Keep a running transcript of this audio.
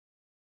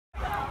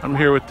I'm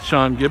here with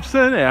DeShawn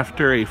Gibson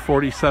after a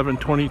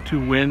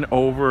 47-22 win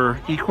over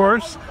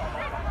Ecorse.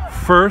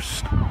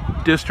 First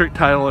district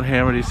title in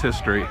Hamady's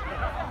history.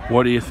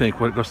 What do you think?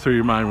 What goes through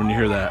your mind when you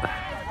hear that?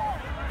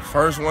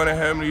 First one in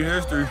Hamady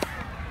history.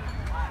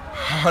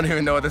 I don't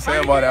even know what to say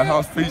about it.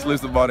 I'm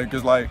speechless about it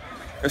because, like,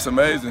 it's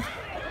amazing.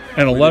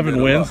 And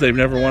 11 wins. They've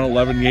never won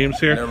 11 games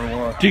here. Never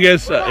won. Do you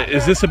guys?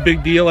 Is this a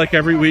big deal? Like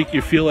every week,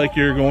 you feel like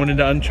you're going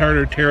into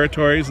uncharted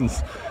territories and,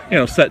 you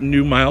know, setting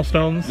new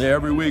milestones? Yeah,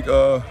 every week.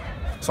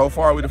 So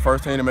far, we're the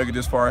first team to make it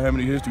this far in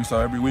Hamady history. So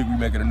every week we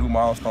make it a new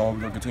milestone.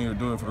 We're gonna continue to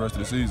do it for the rest of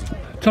the season.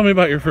 Tell me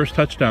about your first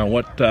touchdown.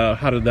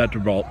 How did that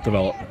develop?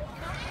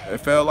 It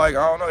felt like,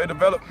 I don't know, it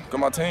developed. Because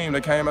my team, they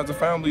came as a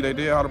family. They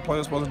did how the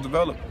players supposed to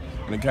develop.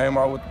 And it came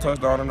out with the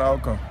touchdown and the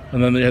outcome.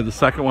 And then they had the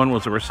second one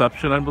was a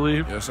reception, I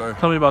believe? Yes, sir.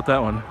 Tell me about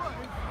that one.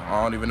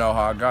 I don't even know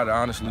how I got it,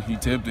 honestly. He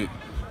tipped it,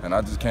 and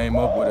I just came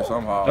up with it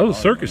somehow. That was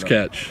a circus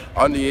catch.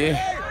 Oh,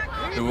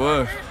 yeah, it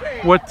was.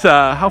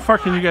 How far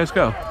can you guys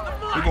go?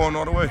 We're going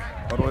all the way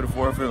to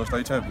Fort Field,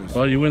 state champions.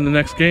 Well, you win the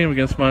next game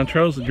against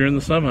Montrose during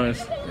the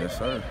semis. Yes,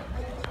 sir.